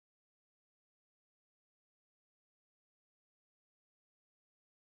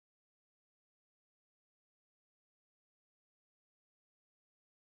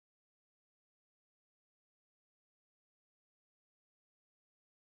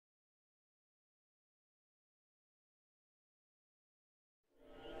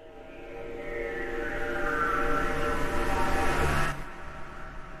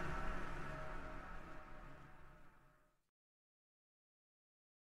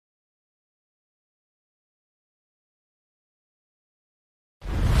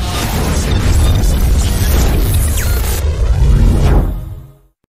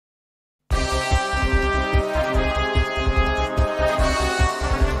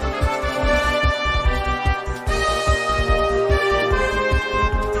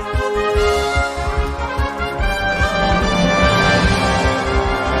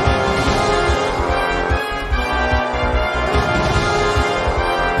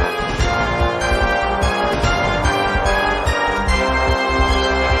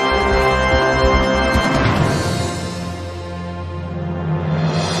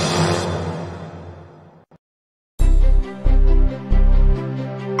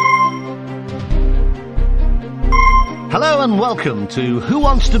and welcome to Who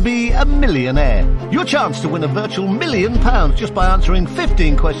Wants to Be a Millionaire? Your chance to win a virtual £1 million just by answering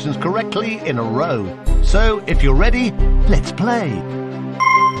 15 questions correctly in a row. So, if you're ready, let's play.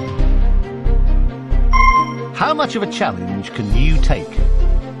 How much of a challenge can you take?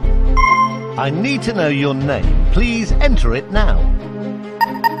 I need to know your name. Please enter it now.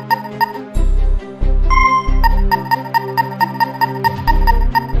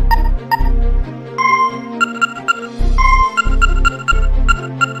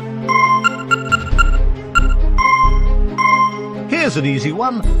 Here's an easy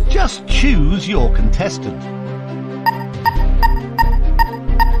one. Just choose your contestant.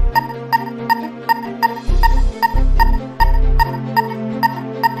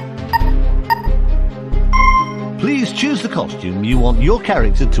 Please choose the costume you want your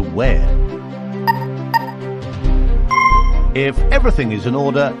character to wear. If everything is in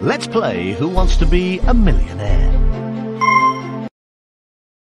order, let's play Who Wants to Be a Millionaire?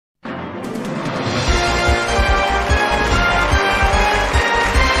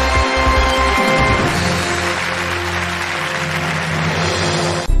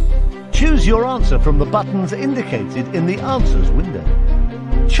 Choose your answer from the buttons indicated in the Answers window.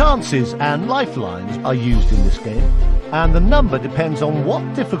 Chances and lifelines are used in this game, and the number depends on what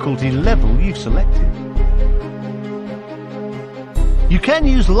difficulty level you've selected. You can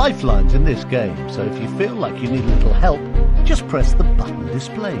use lifelines in this game, so if you feel like you need a little help, just press the button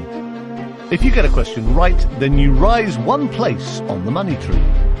displayed. If you get a question right, then you rise one place on the money tree.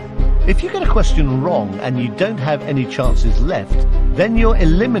 If you get a question wrong and you don't have any chances left, then you're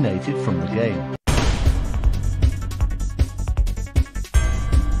eliminated from the game.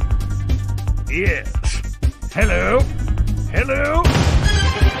 Yes. Hello? Hello?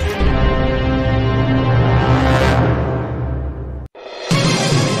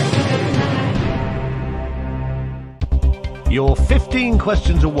 You're 15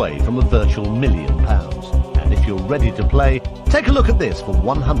 questions away from a virtual £1 million. And if you're ready to play, take a look at this for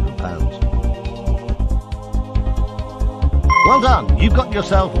 £100. Well done, you've got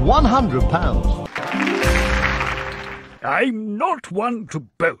yourself £100. I'm not one to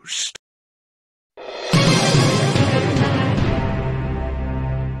boast.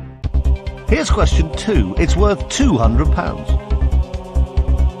 Here's question 2. It's worth £200.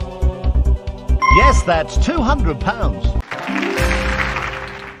 Yes, that's £200.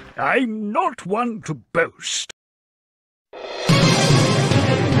 I'm not one to boast.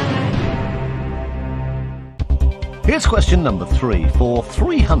 Here's question number 3 for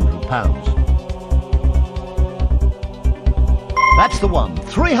 £300. That's the one,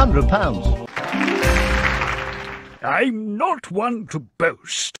 £300. I'm not one to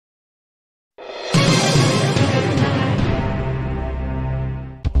boast.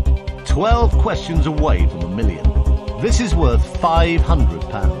 "12 questions away from £1 million. This is worth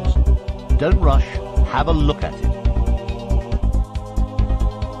 £500. Don't rush, have a look at it.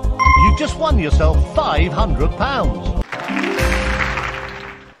 You just won yourself £500.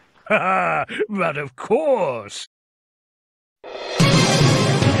 Ha! But of course.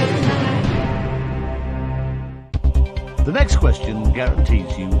 The next question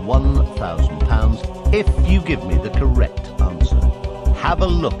guarantees you £1,000 if you give me the correct answer. Have a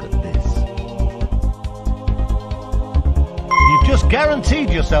look at this. You've just guaranteed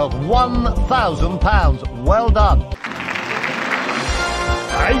yourself £1,000. Well done.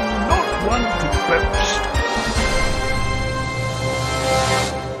 I'm not one to boast.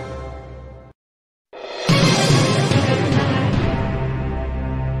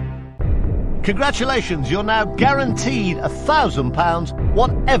 Congratulations, you're now guaranteed £1,000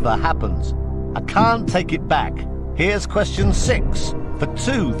 whatever happens. I can't take it back. Here's question 6 for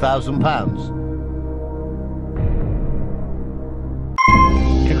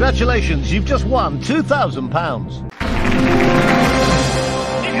 £2,000. Congratulations, you've just won £2,000.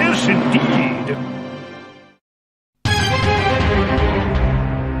 Yes, indeed.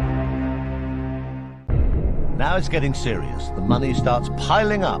 Now it's getting serious. The money starts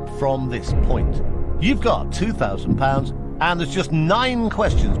piling up from this point. You've got £2,000 and there's just 9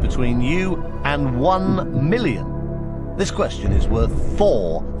 questions between you and £1 million. This question is worth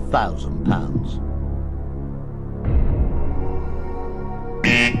 £4,000.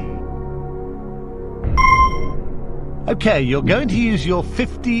 Okay, you're going to use your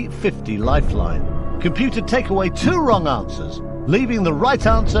 50-50 lifeline. Computer, take away 2 wrong answers, leaving the right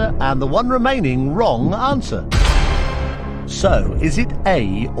answer and the one remaining wrong answer. So, is it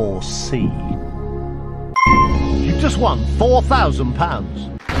A or C? You've just won £4,000.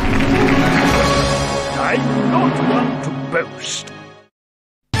 I'm not one to boast.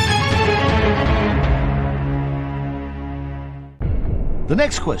 The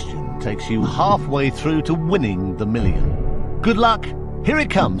next question takes you halfway through to winning the million. Good luck. Here it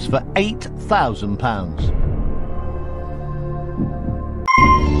comes for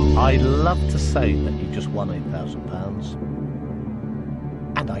 £8,000. I'd love to say that you just won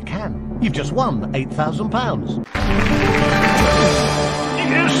 £8,000. And I can. You've just won £8,000.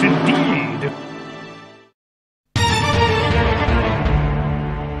 Yes, indeed.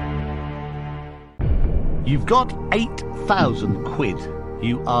 You've got 8,000 quid.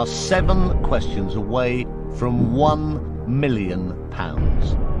 You are 7 questions away from £1 million.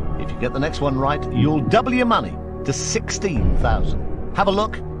 If you get the next one right, you'll double your money to 16,000. Have a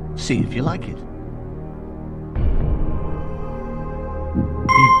look, see if you like it.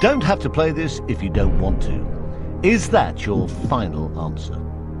 You don't have to play this if you don't want to. Is that your final answer?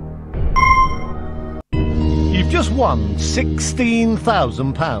 You've just won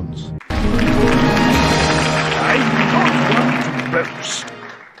 £16,000. I do not want to boast.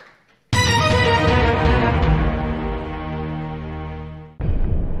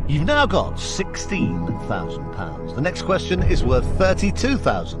 You've now got £16,000. The next question is worth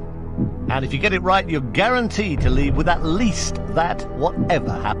 £32,000. And if you get it right, you're guaranteed to leave with at least that,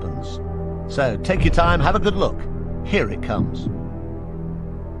 whatever happens. So take your time, have a good look. Here it comes.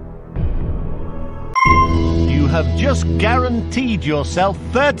 You have just guaranteed yourself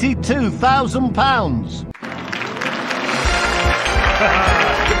 £32,000. Of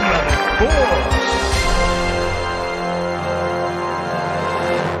course.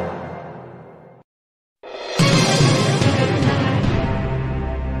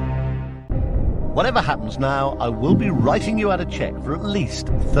 Whatever happens now, I will be writing you out a cheque for at least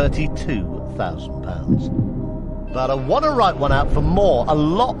 £32,000. But I want to write one out for more, a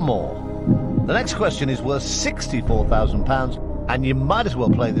lot more. The next question is worth £64,000, and you might as well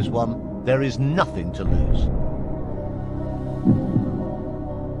play this one. There is nothing to lose.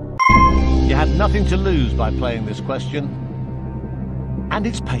 You had nothing to lose by playing this question. And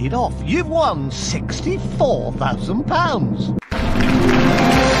it's paid off. You've won £64,000.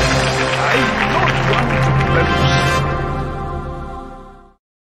 I do not want to boast.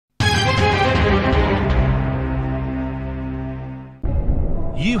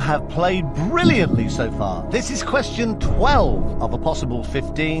 You have played brilliantly so far. This is question 12 of a possible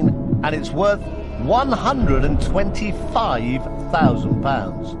 15, and it's worth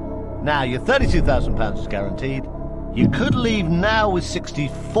 £125,000. Now, your £32,000 is guaranteed. You could leave now with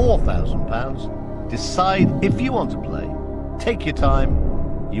 £64,000. Decide if you want to play. Take your time.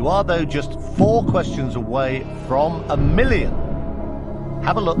 You are, though, just 4 questions away from $1 million.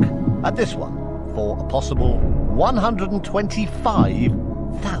 Have a look at this one for a possible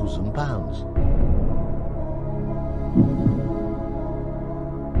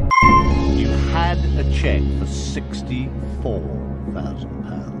 £125,000. You had a cheque for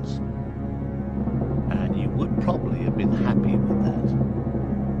 £64,000. And you would probably have been happy with that.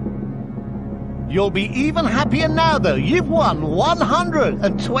 You'll be even happier now, though. You've won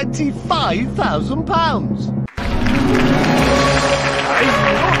 £125,000. I do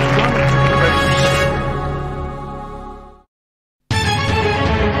not want to boast.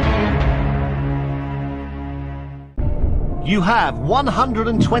 You have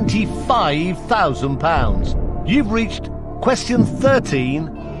 £125,000. You've reached question 13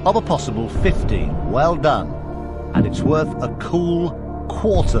 of a possible 15. Well done. And it's worth a cool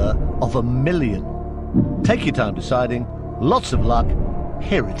 $250,000. Take your time deciding. Lots of luck.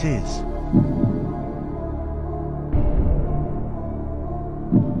 Here it is.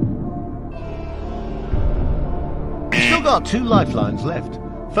 You've still got 2 lifelines left.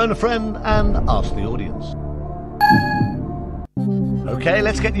 Phone a friend and ask the audience. Okay,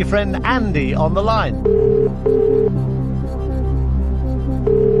 let's get your friend Andy on the line.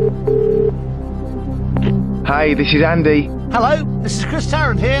 Hi, this is Andy. Hello, this is Chris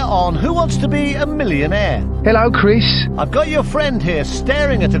Tarrant here on Who Wants to Be a Millionaire? Hello, Chris. I've got your friend here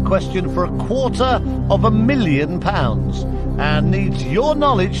staring at a question for £250,000 and needs your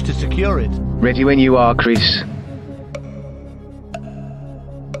knowledge to secure it. Ready when you are, Chris.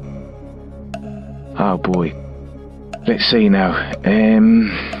 Oh boy. Let's see now.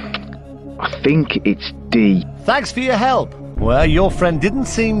 I think it's D. Thanks for your help. Well, your friend didn't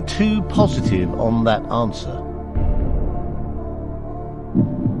seem too positive on that answer.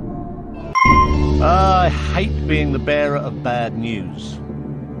 I hate being the bearer of bad news.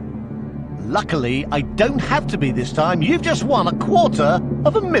 Luckily, I don't have to be this time. You've just won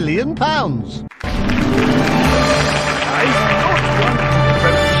 £250,000. I do not want to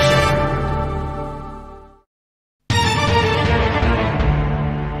boast.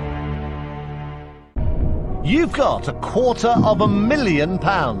 You've got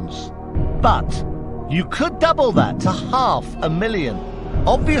 £250,000, but you could double that to £500,000.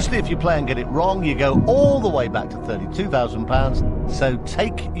 Obviously, if you play and get it wrong, you go all the way back to £32,000, so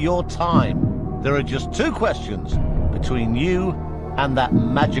take your time. There are just 2 questions between you and that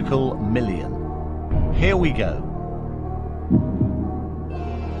magical million. Here we go.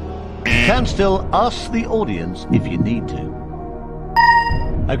 You can still ask the audience if you need to.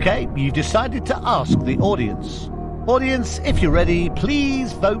 Okay, you've decided to ask the audience. Audience, if you're ready,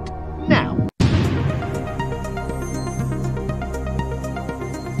 please vote now.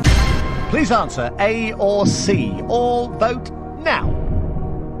 Please answer A or C. All vote now.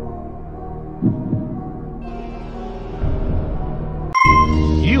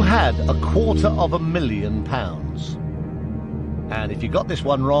 You had £250,000. And if you got this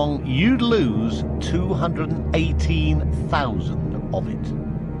one wrong, you'd lose 218,000 of it.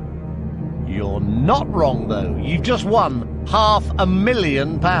 You're not wrong, though. You've just won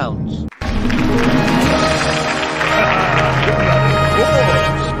 £500,000.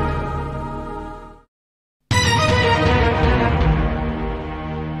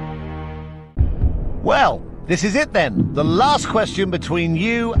 Well, this is it then. The last question between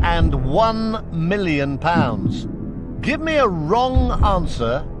you and £1 million. Give me a wrong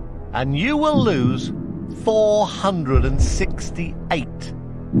answer and you will lose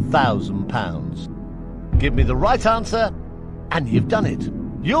 £468,000. Give me the right answer and you've done it.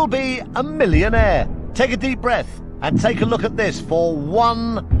 You'll be a millionaire. Take a deep breath and take a look at this for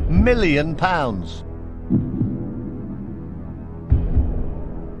 £1 million.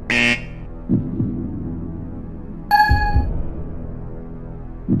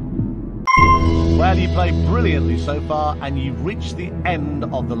 Well, you played brilliantly so far, and you've reached the end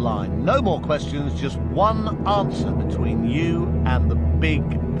of the line. No more questions, just one answer between you and the big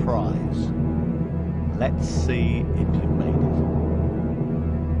prize. Let's see if you made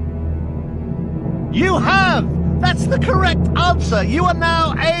it. You have! That's the correct answer! You are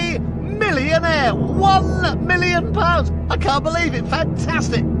now a millionaire! £1 million! I can't believe it!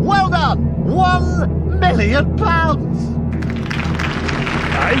 Fantastic! Well done! £1 million!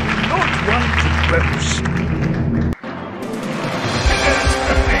 I'm not one to boast.